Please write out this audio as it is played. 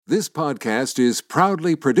This podcast is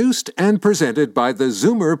proudly produced and presented by the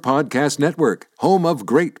Zoomer Podcast Network, home of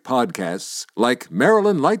great podcasts like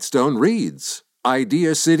Marilyn Lightstone Reads,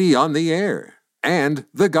 Idea City on the Air, and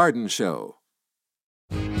The Garden Show.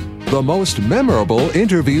 The most memorable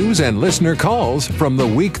interviews and listener calls from the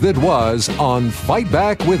week that was on Fight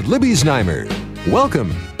Back with Libby Znaimer.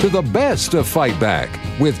 Welcome to the best of Fight Back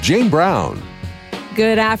with Jane Brown.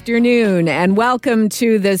 Good afternoon, and welcome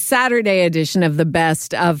to the Saturday edition of the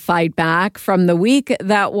Best of Fight Back from the week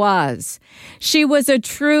that was. She was a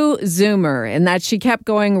true Zoomer in that she kept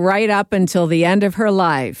going right up until the end of her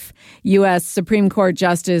life. U.S. Supreme Court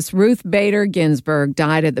Justice Ruth Bader Ginsburg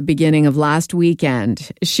died at the beginning of last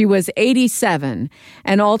weekend. She was 87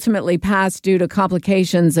 and ultimately passed due to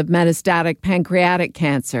complications of metastatic pancreatic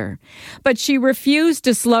cancer. But she refused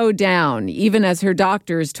to slow down, even as her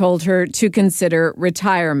doctors told her to consider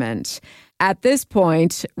retirement. At this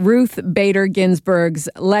point, Ruth Bader Ginsburg's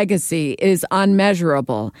legacy is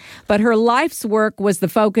unmeasurable, but her life's work was the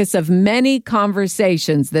focus of many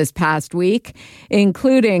conversations this past week,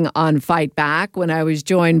 including on Fight Back, when I was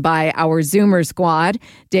joined by our Zoomer squad,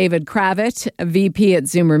 David Cravit, VP at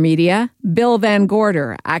Zoomer Media, Bill Van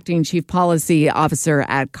Gorder, Acting Chief Policy Officer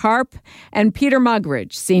at CARP, and Peter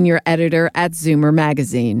Muggeridge, Senior Editor at Zoomer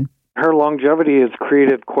Magazine. Her longevity has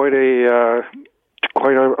created quite a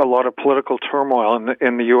lot of political turmoil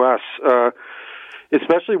in the U.S.,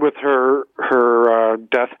 especially with her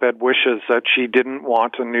deathbed wishes that she didn't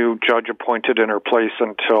want a new judge appointed in her place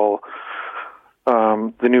until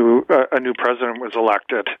a new president was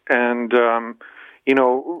elected. And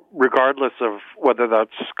regardless of whether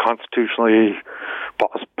that's constitutionally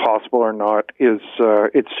possible or not,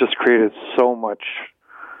 it's just created so much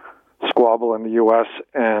squabble in the U.S.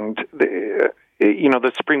 and the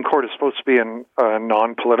Supreme Court is supposed to be a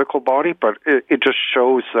non-political body, but it just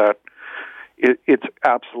shows that it's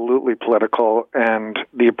absolutely political, and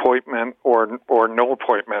the appointment or no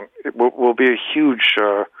appointment will be a huge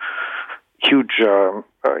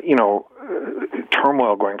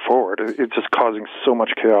turmoil going forward. It's just causing so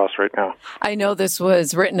much chaos right now. I know this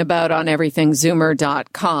was written about on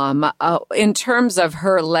everythingzoomer.com. In terms of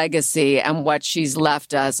her legacy and what she's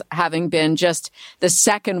left us, having been just the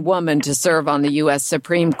second woman to serve on the U.S.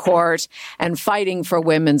 Supreme Court and fighting for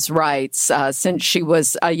women's rights since she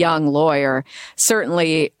was a young lawyer,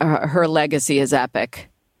 certainly her legacy is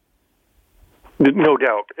epic. No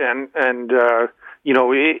doubt. And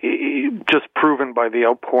just proven by the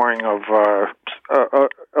outpouring of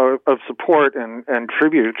support and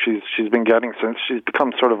tribute she's been getting since she's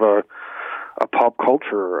become sort of a pop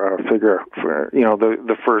culture figure. For,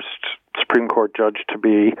 the first Supreme Court judge to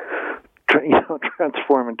be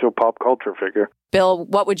transformed into a pop culture figure. Bill,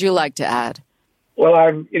 what would you like to add? Well,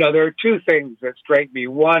 there are two things that strike me.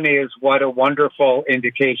 One is what a wonderful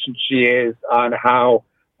indication she is on how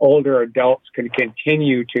older adults can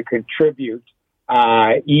continue to contribute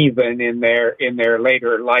even in their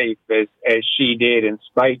later life, as she did, in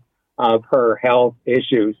spite of her health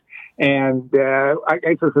issues. And I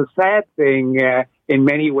guess the sad thing in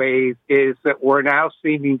many ways is that we're now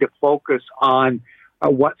seeming to focus on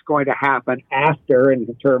what's going to happen after in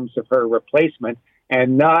terms of her replacement,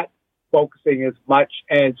 and not focusing as much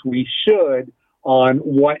as we should on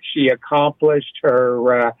what she accomplished,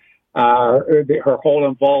 her whole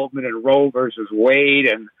involvement in Roe versus Wade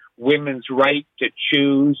and women's right to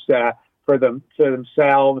choose for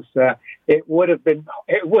themselves. It would have been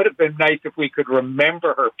nice if we could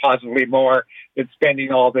remember her possibly more than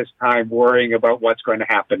spending all this time worrying about what's going to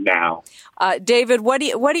happen now. David, what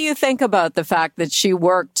do you think about the fact that she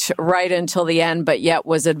worked right until the end, but yet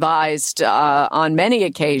was advised on many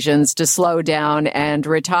occasions to slow down and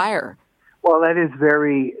retire? Well, that is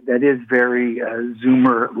very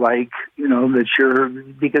Zoomer-like,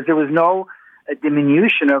 because there was no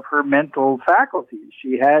diminution of her mental faculties.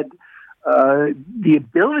 She had the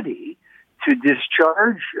ability to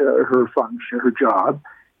discharge her function, her job,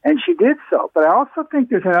 and she did so. But I also think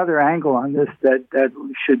there's another angle on this that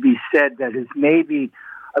should be said that is maybe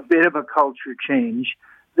a bit of a culture change,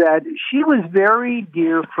 that she was very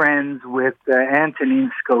dear friends with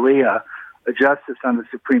Antonin Scalia, a justice on the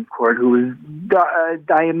Supreme Court, who was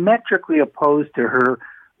diametrically opposed to her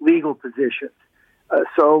legal positions. I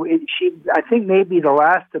think maybe the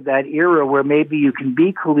last of that era where maybe you can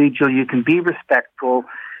be collegial, you can be respectful,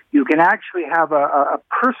 you can actually have a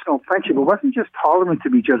personal friendship. It wasn't just tolerance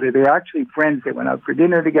of each other. They were actually friends. They went out for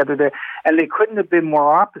dinner together there, and they couldn't have been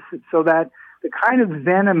more opposite. So that the kind of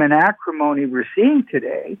venom and acrimony we're seeing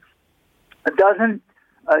today doesn't.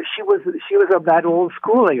 She was of that old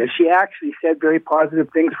school. She actually said very positive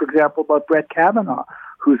things, for example, about Brett Kavanaugh,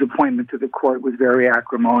 whose appointment to the court was very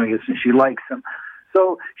acrimonious, and she likes him.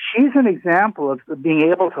 So she's an example of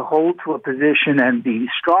being able to hold to a position and be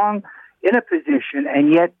strong in a position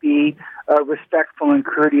and yet be respectful and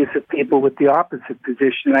courteous of people with the opposite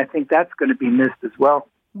position. And I think that's going to be missed as well.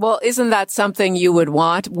 Well, isn't that something you would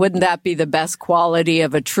want? Wouldn't that be the best quality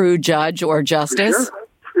of a true judge or justice?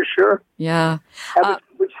 For sure. Yeah.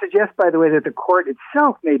 Which suggests, by the way, that the court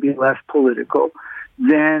itself may be less political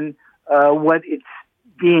than what it's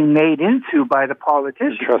being made into by the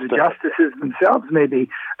politicians. The justices themselves may be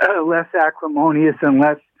less acrimonious and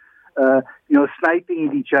less, sniping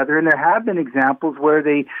at each other. And there have been examples where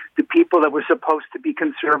the people that were supposed to be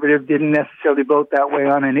conservative didn't necessarily vote that way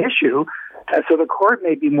on an issue. So the court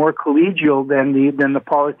may be more collegial than the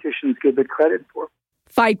politicians give it credit for.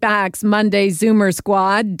 Fight Back's Monday Zoomer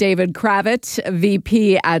Squad: David Cravit,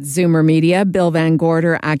 VP at Zoomer Media; Bill Van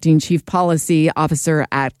Gorder, Acting Chief Policy Officer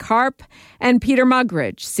at CARP; and Peter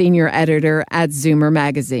Muggeridge, Senior Editor at Zoomer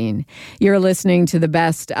Magazine. You're listening to the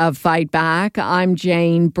best of Fight Back. I'm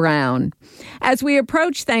Jane Brown. As we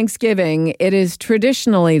approach Thanksgiving, it is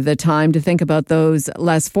traditionally the time to think about those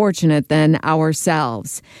less fortunate than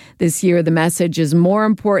ourselves. This year, the message is more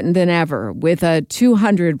important than ever, with a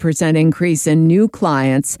 200% increase in new clients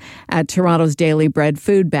at Toronto's Daily Bread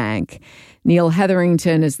Food Bank. Neil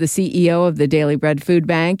Hetherington is the CEO of the Daily Bread Food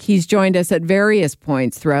Bank. He's joined us at various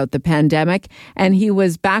points throughout the pandemic, and he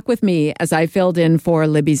was back with me as I filled in for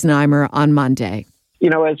Libby Znaimer on Monday. You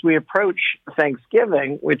know, as we approach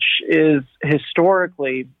Thanksgiving, which is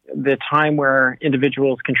historically the time where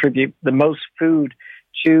individuals contribute the most food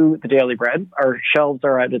to the Daily Bread, our shelves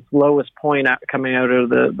are at its lowest point coming out of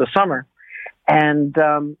the summer. And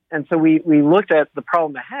so we looked at the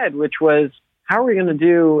problem ahead, which was, how are we going to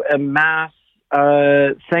do a mass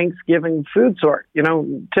Thanksgiving food sort? You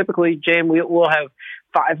know, typically, Jane, we'll have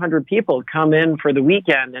 500 people come in for the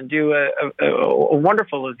weekend and do a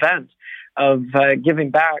wonderful event of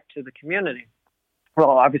giving back to the community.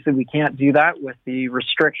 Well, obviously, we can't do that with the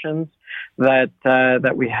restrictions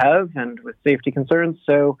that we have and with safety concerns.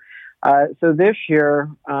 So this year,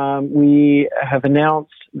 we have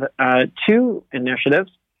announced two initiatives.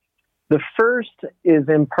 The first is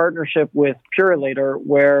in partnership with Purolator,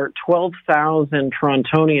 where 12,000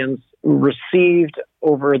 Torontonians received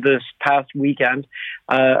over this past weekend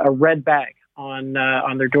a red bag on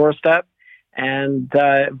their doorstep, and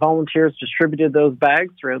volunteers distributed those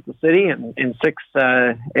bags throughout the city in 6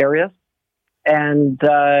 areas. And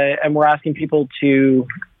we're asking people to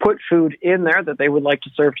put food in there that they would like to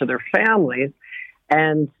serve to their families.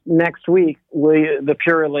 And next week, the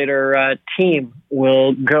Purolator team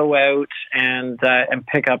will go out and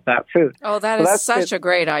pick up that food. Oh, that's such a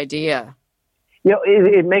great idea. You know,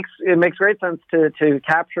 it makes great sense to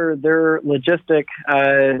capture their logistics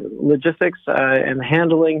and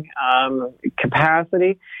handling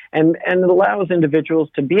capacity, and it allows individuals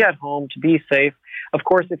to be at home, to be safe. Of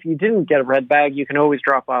course, if you didn't get a red bag, you can always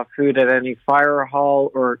drop off food at any fire hall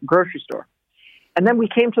or grocery store. And then we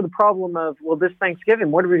came to the problem of, well, this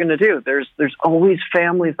Thanksgiving, what are we going to do? There's always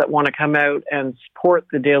families that want to come out and support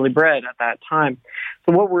the Daily Bread at that time.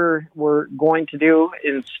 So what we're going to do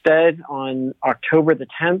instead on October the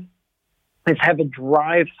 10th is have a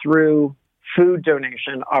drive-through food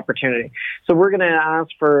donation opportunity. So we're going to ask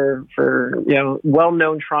for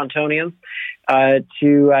well-known Torontonians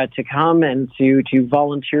to come and to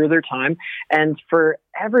volunteer their time, and for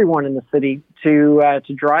everyone in the city to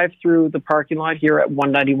drive through the parking lot here at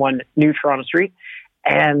 191 New Toronto Street,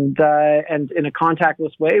 and in a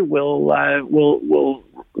contactless way, we'll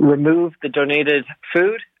remove the donated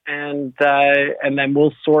food, and then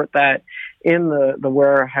we'll sort that in the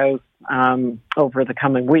warehouse over the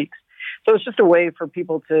coming weeks. So it's just a way for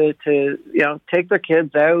people to take their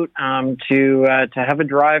kids out, to have a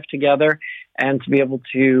drive together, and to be able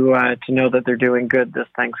to know that they're doing good this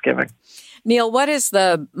Thanksgiving. Neil, what is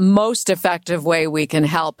the most effective way we can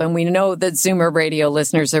help? And we know that Zoomer Radio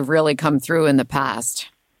listeners have really come through in the past.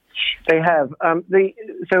 They have.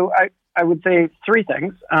 So I would say 3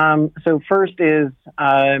 things. So first is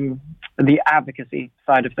the advocacy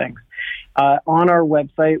side of things. On our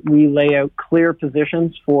website, we lay out clear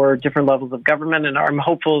positions for different levels of government, and I'm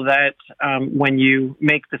hopeful that when you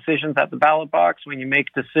make decisions at the ballot box, when you make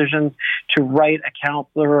decisions to write a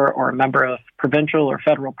councillor or a member of provincial or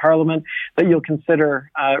federal parliament, that you'll consider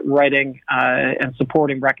writing and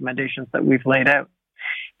supporting recommendations that we've laid out.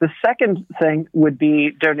 The second thing would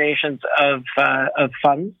be donations of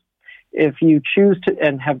funds. If you choose to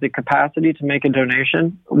and have the capacity to make a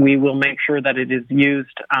donation, we will make sure that it is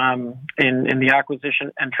used in the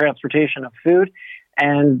acquisition and transportation of food,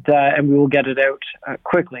 and we will get it out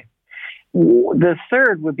quickly. The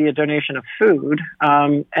third would be a donation of food.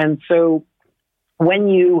 And so when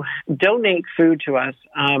you donate food to us,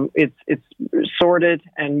 it's sorted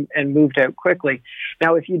and moved out quickly.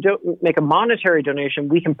 Now, if you don't make a monetary donation,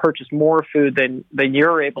 we can purchase more food than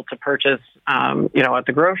you're able to purchase, at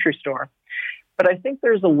the grocery store. But I think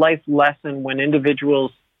there's a life lesson when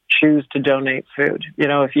individuals choose to donate food.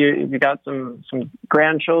 If you got some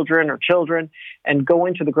grandchildren or children and go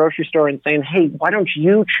into the grocery store and saying, hey, why don't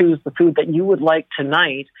you choose the food that you would like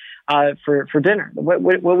tonight for dinner? What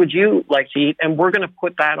would you like to eat? And we're going to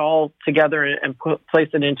put that all together and place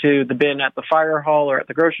it into the bin at the fire hall or at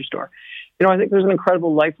the grocery store. I think there's an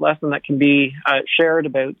incredible life lesson that can be shared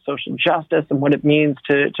about social justice and what it means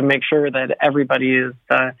to make sure that everybody is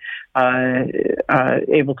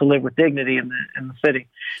able to live with dignity in the city.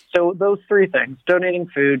 So those three things: donating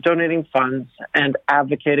food, donating funds, and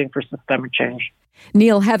advocating for systemic change.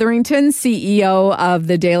 Neil Hetherington, CEO of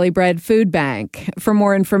the Daily Bread Food Bank. For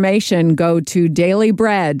more information, go to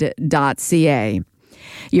dailybread.ca.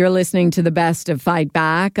 You're listening to the Best of Fight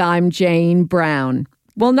Back. I'm Jane Brown.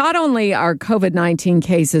 Well, not only are COVID-19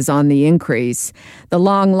 cases on the increase, the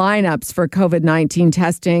long lineups for COVID-19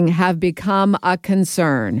 testing have become a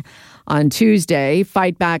concern. On Tuesday,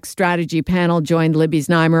 Fight Back strategy panel joined Libby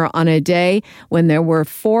Znaimer on a day when there were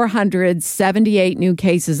 478 new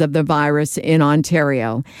cases of the virus in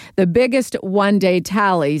Ontario, the biggest one-day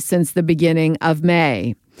tally since the beginning of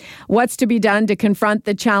May. What's to be done to confront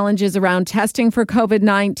the challenges around testing for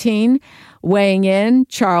COVID-19? Weighing in,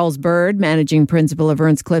 Charles Bird, Managing Principal of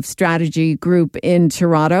Earnscliffe Strategy Group in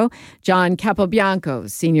Toronto, John Capobianco,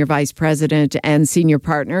 Senior Vice President and Senior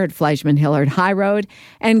Partner at Fleischman Hillard High Road,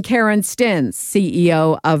 and Karen Stintz,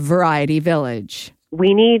 CEO of Variety Village.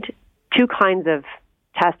 We need two kinds of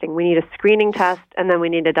testing. We need a screening test, and then we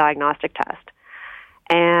need a diagnostic test.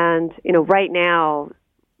 And, right now,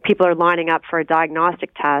 people are lining up for a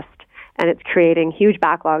diagnostic test, and it's creating huge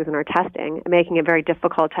backlogs in our testing and making it very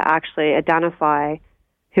difficult to actually identify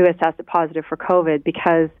who has tested positive for COVID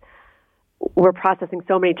because we're processing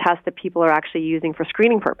so many tests that people are actually using for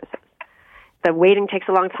screening purposes. The waiting takes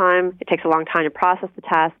a long time. It takes a long time to process the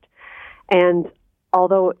test. And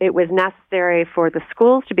although it was necessary for the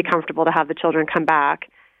schools to be comfortable to have the children come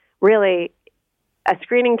back, really a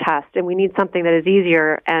screening test, and we need something that is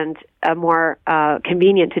easier and more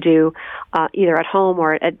convenient to do either at home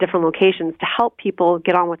or at different locations to help people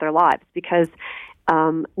get on with their lives. Because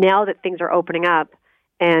now that things are opening up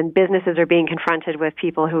and businesses are being confronted with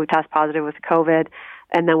people who test positive with COVID,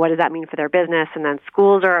 and then what does that mean for their business? And then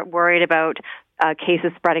schools are worried about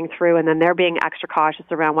cases spreading through, and then they're being extra cautious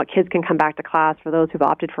around what kids can come back to class for those who've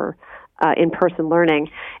opted for in-person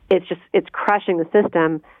learning. It's crushing the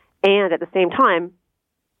system. And at the same time,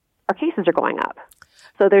 our cases are going up.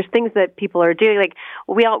 So there's things that people are doing. Like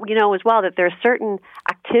we know as well that there are certain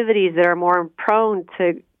activities that are more prone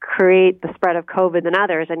to create the spread of COVID than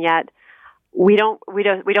others, and yet we don't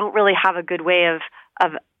really have a good way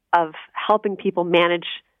of helping people manage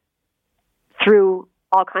through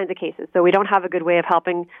all kinds of cases. So we don't have a good way of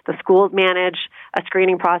helping the schools manage a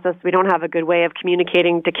screening process. We don't have a good way of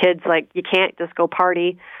communicating to kids like you can't just go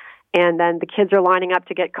party. And then the kids are lining up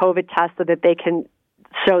to get COVID tests so that they can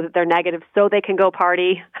show that they're negative so they can go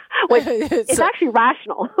party. Which it's actually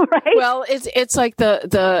rational, right? Well, it's like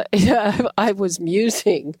I was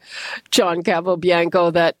musing, John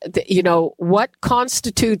Capobianco, that, what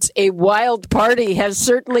constitutes a wild party has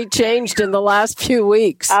certainly changed in the last few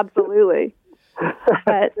weeks. Absolutely.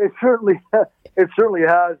 But It certainly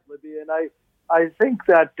has, Libby. And I think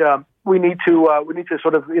that we need to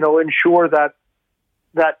sort of, ensure that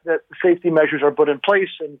safety measures are put in place.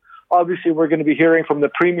 And obviously we're going to be hearing from the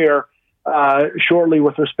Premier shortly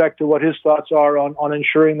with respect to what his thoughts are on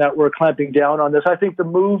ensuring that we're clamping down on this. I think the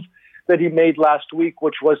move that he made last week,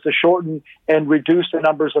 which was to shorten and reduce the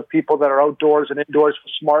numbers of people that are outdoors and indoors,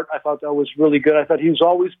 was smart. I thought that was really good. I thought he's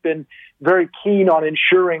always been very keen on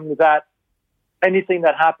ensuring that anything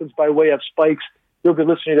that happens by way of spikes, he'll be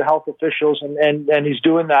listening to health officials, and he's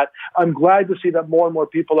doing that. I'm glad to see that more and more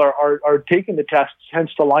people are taking the tests, hence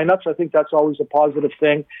the lineups. I think that's always a positive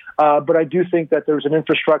thing. But I do think that there's an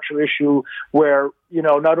infrastructure issue where,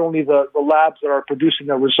 not only the labs that are producing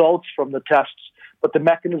the results from the tests, but the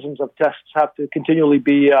mechanisms of tests have to continually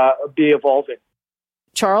be evolving.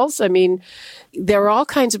 Charles, there are all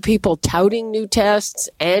kinds of people touting new tests,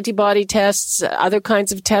 antibody tests, other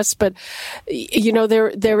kinds of tests, but,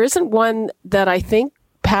 there isn't one that I think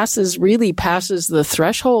passes the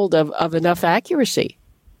threshold of enough accuracy.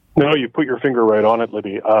 No, you put your finger right on it,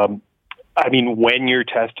 Libby. When you're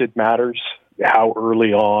tested matters. How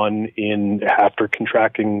early on after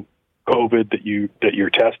contracting COVID that you're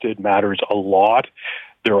tested matters a lot.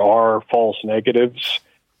 There are false negatives.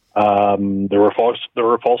 There were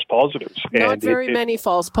false positives. Not very many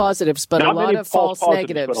false positives, but a lot of false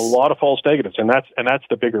negatives. But a lot of false negatives, and that's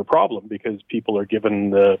the bigger problem, because people are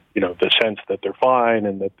given the sense that they're fine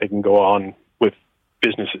and that they can go on with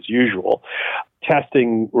business as usual.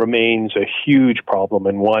 Testing remains a huge problem,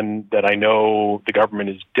 and one that I know the government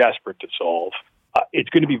is desperate to solve. It's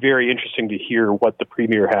going to be very interesting to hear what the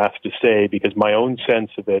Premier has to say, because my own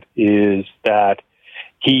sense of it is that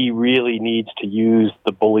he really needs to use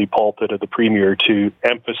the bully pulpit of the Premier to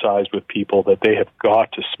emphasize with people that they have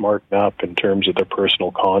got to smarten up in terms of their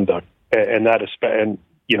personal conduct, and that is,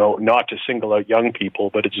 not to single out young people,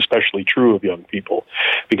 but it's especially true of young people,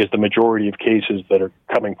 because the majority of cases that are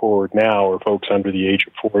coming forward now are folks under the age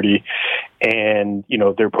of 40, and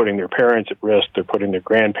they're putting their parents at risk, they're putting their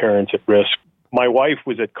grandparents at risk. My wife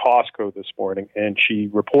was at Costco this morning, and she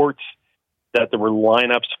reports that there were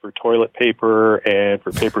lineups for toilet paper and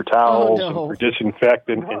for paper towels and for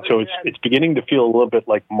disinfectant. And so it's beginning to feel a little bit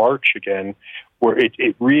like March again, where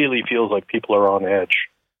it really feels like people are on edge.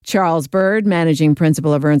 Charles Bird, Managing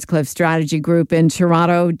Principal of Earnscliffe Strategy Group in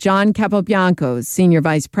Toronto. John Capobianco, Senior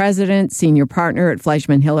Vice President, Senior Partner at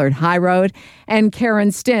Fleischman Hillard High Road. And Karen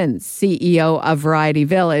Stintz, CEO of Variety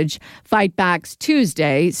Village, Fight Back's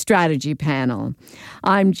Tuesday Strategy Panel.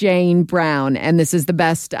 I'm Jane Brown, and this is the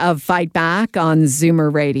best of Fight Back on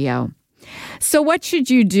Zoomer Radio. So what should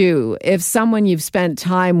you do if someone you've spent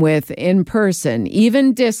time with in person,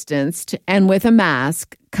 even distanced and with a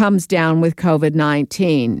mask, comes down with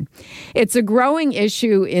COVID-19? It's a growing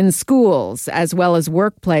issue in schools as well as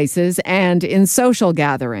workplaces and in social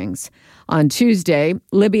gatherings. On Tuesday,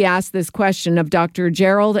 Libby asked this question of Dr.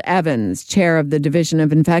 Gerald Evans, chair of the Division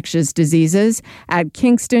of Infectious Diseases at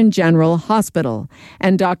Kingston General Hospital,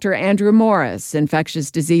 and Dr. Andrew Morris,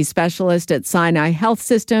 infectious disease specialist at Sinai Health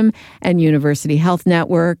System and University Health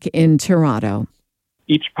Network in Toronto.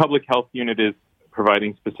 Each public health unit is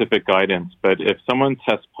providing specific guidance, but if someone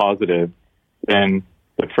tests positive, then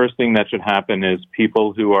the first thing that should happen is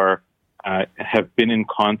people who are have been in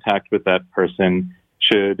contact with that person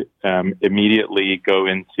should immediately go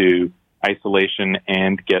into isolation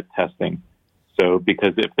and get testing. So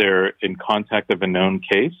because if they're in contact of a known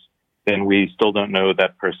case, then we still don't know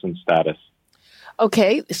that person's status.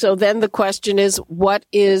 Okay, so then the question is, what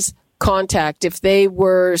is contact? If they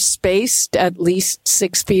were spaced at least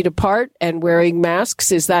 6 feet apart and wearing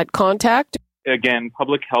masks, is that contact? Again,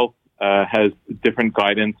 public health has different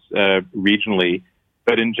guidance regionally,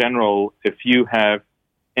 but in general, if you have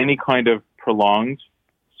any kind of prolonged,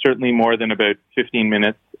 certainly more than about 15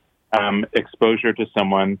 minutes exposure to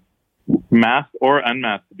someone, masked or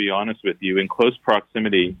unmasked, to be honest with you, in close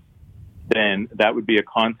proximity, then that would be a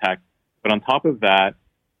contact. But on top of that,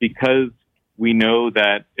 because we know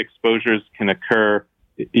that exposures can occur,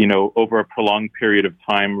 over a prolonged period of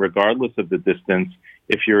time, regardless of the distance,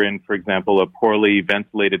 if you're in, for example, a poorly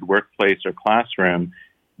ventilated workplace or classroom,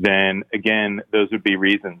 then again, those would be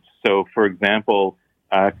reasons. So, for example,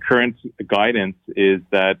 current guidance is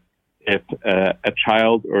that if a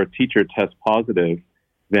child or a teacher tests positive,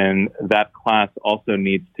 then that class also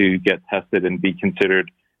needs to get tested and be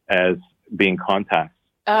considered as being contacts.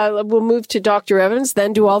 We'll move to Dr. Evans.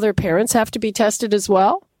 Then do all their parents have to be tested as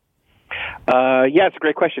well? Yeah, it's a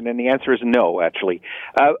great question, and the answer is no, actually.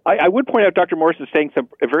 I would point out Dr. Morris is saying some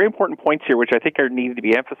very important points here, which I think are needed to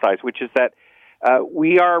be emphasized, which is that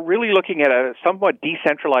we are really looking at a somewhat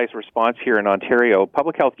decentralized response here in Ontario.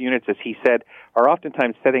 Public health units, as he said, are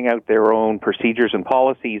oftentimes setting out their own procedures and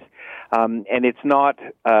policies, and it's not,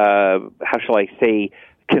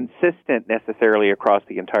 consistent necessarily across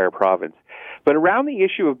the entire province. But around the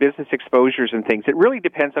issue of business exposures and things, it really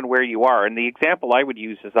depends on where you are. And the example I would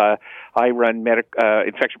use is I run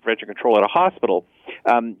infection prevention control at a hospital.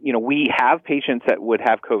 We have patients that would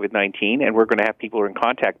have COVID-19, and we're going to have people who are in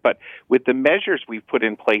contact. But with the measures we've put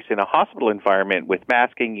in place in a hospital environment with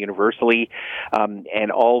masking universally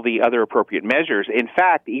and all the other appropriate measures, in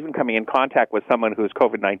fact, even coming in contact with someone who is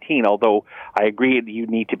COVID-19, although I agree that you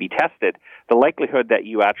need to be tested, the likelihood that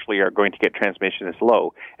you actually are going to get transmission is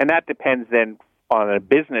low. And that depends then on a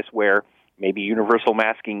business where maybe universal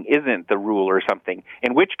masking isn't the rule or something,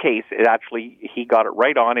 in which case he got it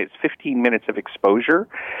right on. It's 15 minutes of exposure.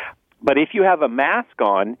 But if you have a mask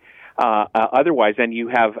on, otherwise, and you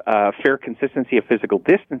have fair consistency of physical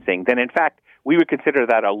distancing, then in fact, we would consider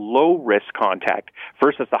that a low-risk contact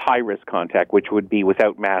versus a high-risk contact, which would be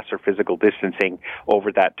without mask or physical distancing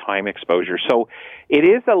over that time exposure. So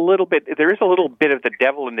there is a little bit of the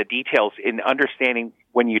devil in the details in understanding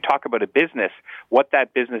when you talk about a business, what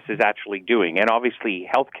that business is actually doing. And obviously,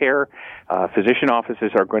 healthcare, physician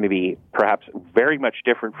offices are going to be perhaps very much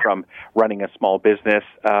different from running a small business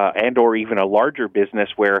and or even a larger business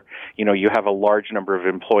where, you have a large number of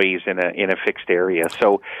employees in a fixed area.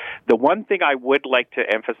 So the one thing I would like to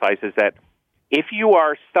emphasize is that if you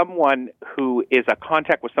are someone who is a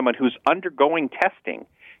contact with someone who's undergoing testing,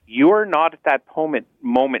 you're not at that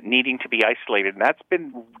moment needing to be isolated. And that's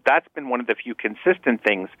been one of the few consistent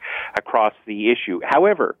things across the issue.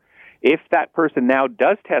 However, if that person now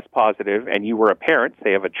does test positive and you were a parent,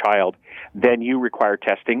 say of a child, then you require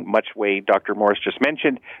testing, much way Dr. Morris just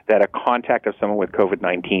mentioned, that a contact of someone with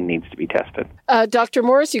COVID-19 needs to be tested. Dr.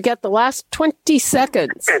 Morris, you get the last 20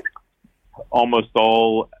 seconds. Almost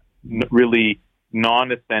all really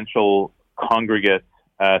non-essential congregate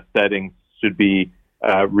settings should be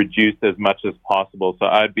reduced as much as possible. So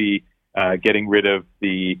I'd be getting rid of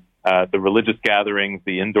the religious gatherings,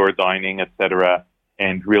 the indoor dining, etc.,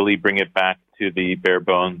 and really bring it back to the bare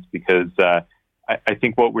bones, because I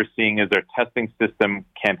think what we're seeing is our testing system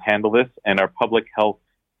can't handle this, and our public health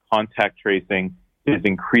contact tracing is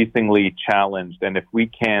increasingly challenged. And if we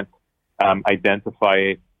can't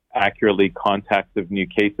identify accurately contacts of new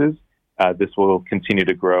cases, this will continue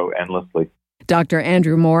to grow endlessly. Dr.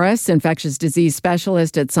 Andrew Morris, infectious disease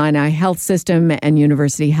specialist at Sinai Health System and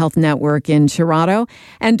University Health Network in Toronto,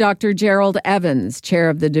 and Dr. Gerald Evans, chair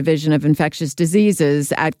of the Division of Infectious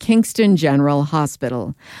Diseases at Kingston General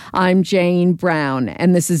Hospital. I'm Jane Brown,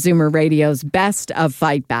 and this is Zoomer Radio's Best of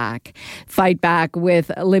Fight Back. Fight Back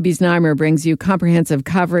with Libby Znaimer brings you comprehensive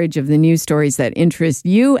coverage of the news stories that interest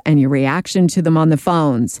you and your reaction to them on the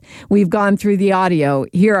phones. We've gone through the audio.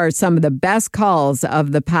 Here are some of the best calls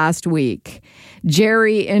of the past week.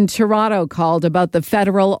 Jerry in Toronto called about the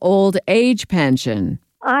federal old age pension.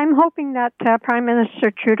 I'm hoping that Prime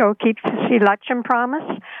Minister Trudeau keeps his election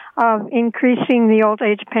promise of increasing the old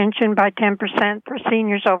age pension by 10% for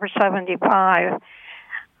seniors over 75.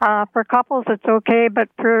 For couples, it's okay, but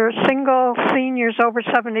for single seniors over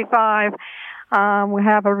 75, we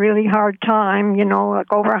have a really hard time.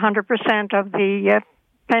 Like over 100% of the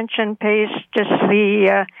pension pays just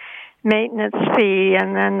the maintenance fee,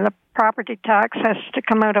 and then the property tax has to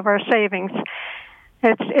come out of our savings.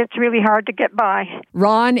 It's really hard to get by.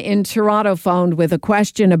 Ron in Toronto phoned with a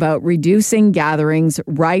question about reducing gatherings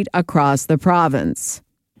right across the province.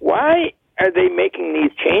 Why are they making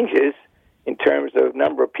these changes in terms of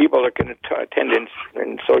number of people that can attend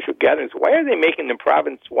in social gatherings? Why are they making them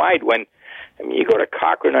province-wide when, you go to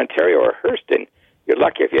Cochrane, Ontario, or Hurston, you're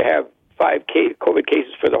lucky if you have 5 COVID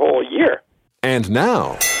cases for the whole year. And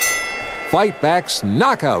now, Fight Back's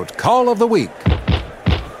Knockout Call of the Week.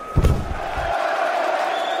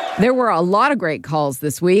 There were a lot of great calls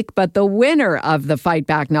this week, but the winner of the Fight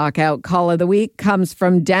Back Knockout Call of the Week comes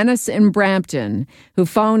from Dennis in Brampton, who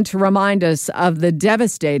phoned to remind us of the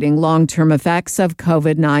devastating long-term effects of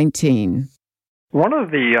COVID-19. One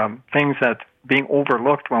of the things that's being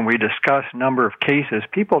overlooked when we discuss number of cases,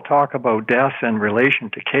 people talk about deaths in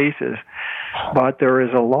relation to cases, but there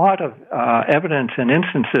is a lot of evidence and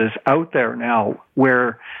instances out there now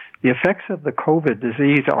where the effects of the COVID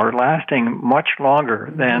disease are lasting much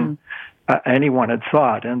longer than anyone had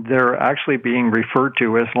thought, and they're actually being referred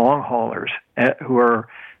to as long haulers who are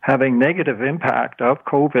having negative impact of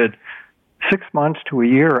COVID 6 months to a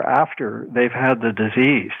year after they've had the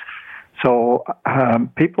disease. So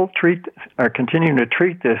people are continuing to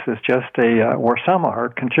treat this as just or some are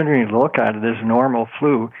continuing to look at it as normal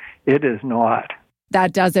flu. It is not.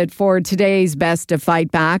 That does it for today's Best of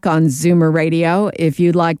Fight Back on Zoomer Radio. If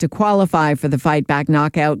you'd like to qualify for the Fight Back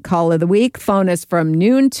Knockout Call of the Week, phone us from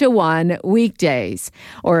noon to 1 weekdays.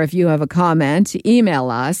 Or if you have a comment,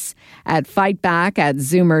 email us at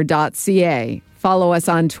fightback@zoomer.ca. Follow us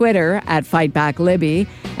on Twitter at FightbackLibby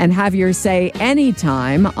and have your say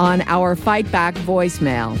anytime on our Fight Back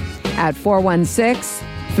voicemail at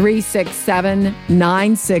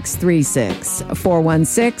 416-367-9636.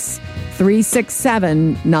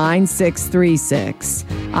 416-367-9636.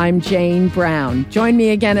 I'm Jane Brown. Join me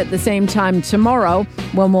again at the same time tomorrow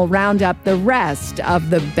when we'll round up the rest of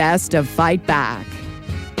the Best of Fight Back.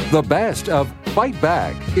 The Best of Fight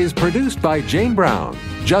Back is produced by Jane Brown,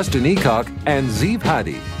 Justin Eacock, and Zeev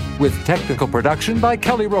Hadi, with technical production by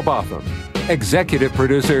Kelly Robotham. Executive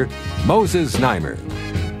producer, Moses Znaimer.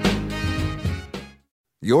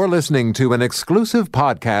 You're listening to an exclusive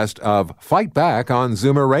podcast of Fight Back on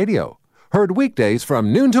Zoomer Radio. Heard weekdays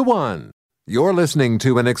from noon to 1. You're listening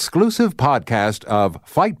to an exclusive podcast of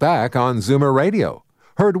Fight Back on Zoomer Radio.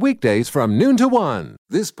 Heard weekdays from noon to 1.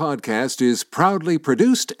 This podcast is proudly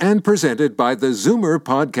produced and presented by the Zoomer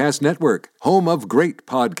Podcast Network, home of great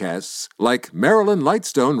podcasts like Marilyn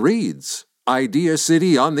Lightstone Reads, Idea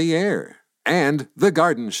City on the Air, and The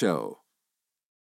Garden Show.